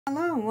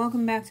Hello and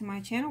welcome back to my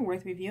channel,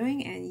 Worth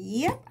Reviewing, and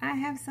yep, I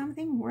have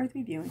something worth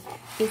reviewing.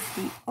 It's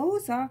the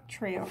Ozark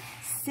Trail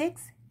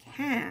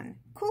 6-can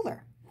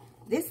cooler.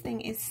 This thing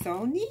is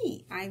so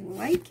neat. I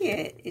like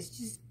it. It's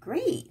just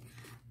great.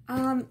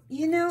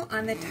 You know,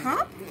 on the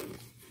top,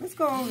 let's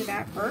go over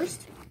that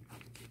first.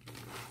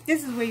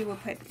 This is where you will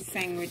put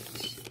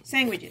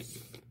sandwiches,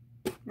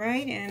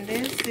 right? And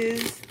this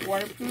is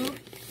waterproof.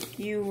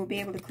 You will be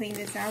able to clean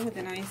this out with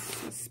a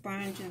nice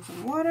sponge and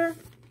some water.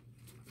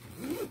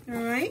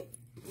 All right.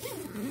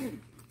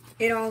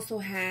 It also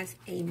has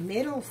a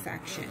middle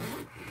section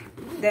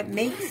that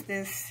makes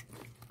this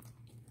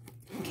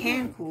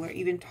can cooler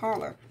even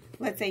taller.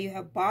 Let's say you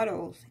have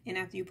bottles, and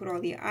after you put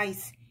all the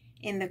ice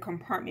in the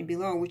compartment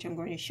below, which I'm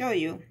going to show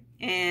you,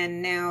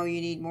 and now you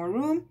need more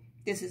room.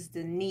 This is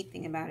the neat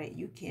thing about it.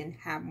 You can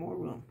have more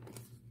room.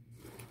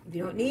 If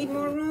you don't need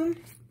more room,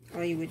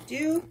 all you would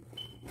do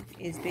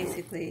is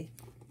basically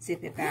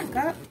zip it back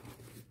up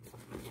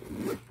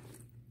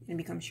and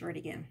become short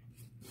again.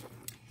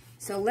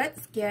 So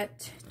let's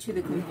get to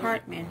the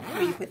compartment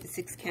where you put the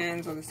 6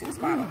 cans or the 6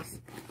 bottles.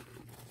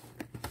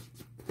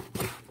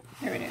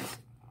 There it is.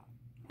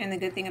 And the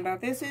good thing about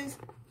this is,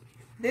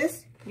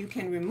 this you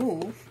can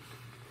remove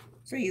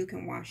so you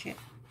can wash it.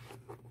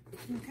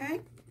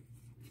 Okay?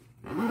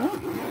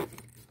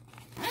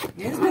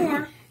 There's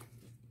more.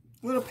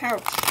 Little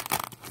pouch.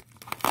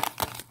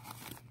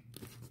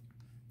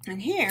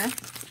 And here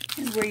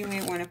is where you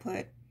may want to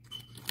put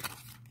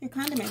your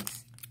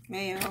condiments.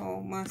 Mayo,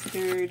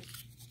 mustard,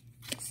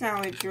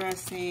 salad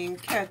dressing,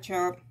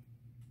 ketchup,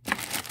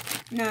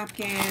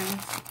 napkins,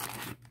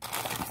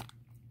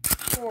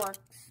 forks.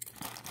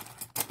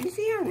 You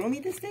see how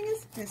roomy this thing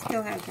is? It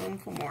still has room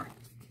for more.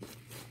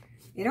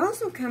 It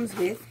also comes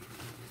with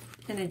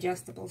an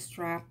adjustable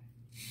strap.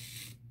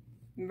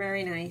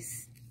 Very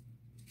nice.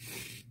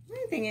 The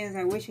only thing is,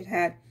 I wish it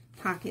had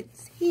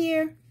pockets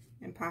here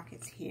and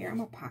pockets here.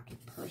 I'm a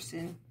pocket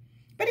person,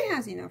 but it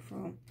has enough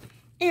room.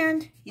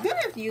 And you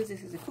don't have to use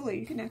this as a cooler.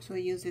 You can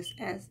actually use this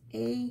as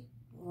a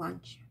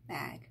lunch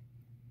bag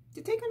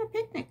to take on a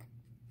picnic.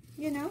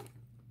 You know,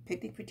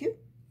 picnic for two.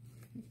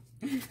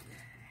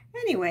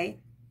 Anyway,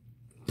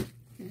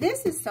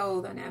 this is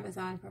sold on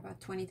Amazon for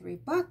about 23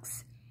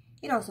 bucks.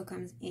 It also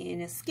comes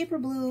in a skipper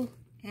blue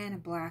and a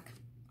black.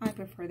 I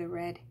prefer the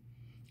red.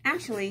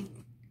 Actually,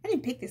 I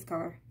didn't pick this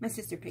color. My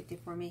sister picked it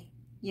for me.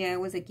 Yeah,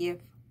 it was a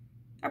gift.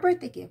 A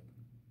birthday gift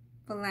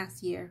for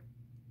last year.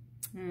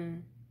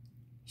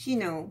 She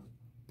knows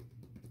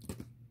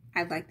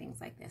I like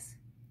things like this.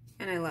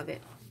 And I love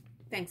it.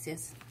 Thanks,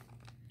 sis.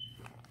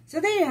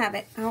 So there you have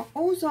it. Our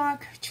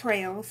Ozark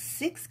Trail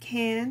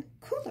 6-can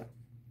cooler.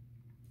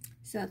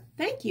 So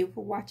thank you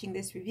for watching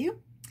this review.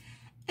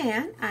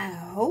 And I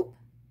hope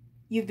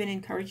you've been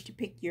encouraged to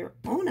pick your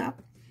own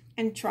up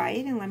and try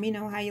it and let me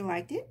know how you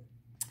liked it.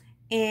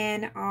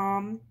 And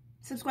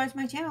subscribe to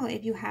my channel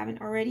if you haven't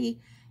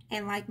already,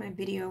 and like my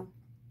video.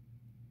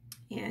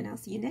 And I'll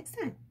see you next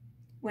time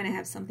when I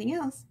have something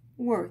else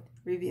worth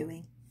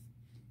reviewing.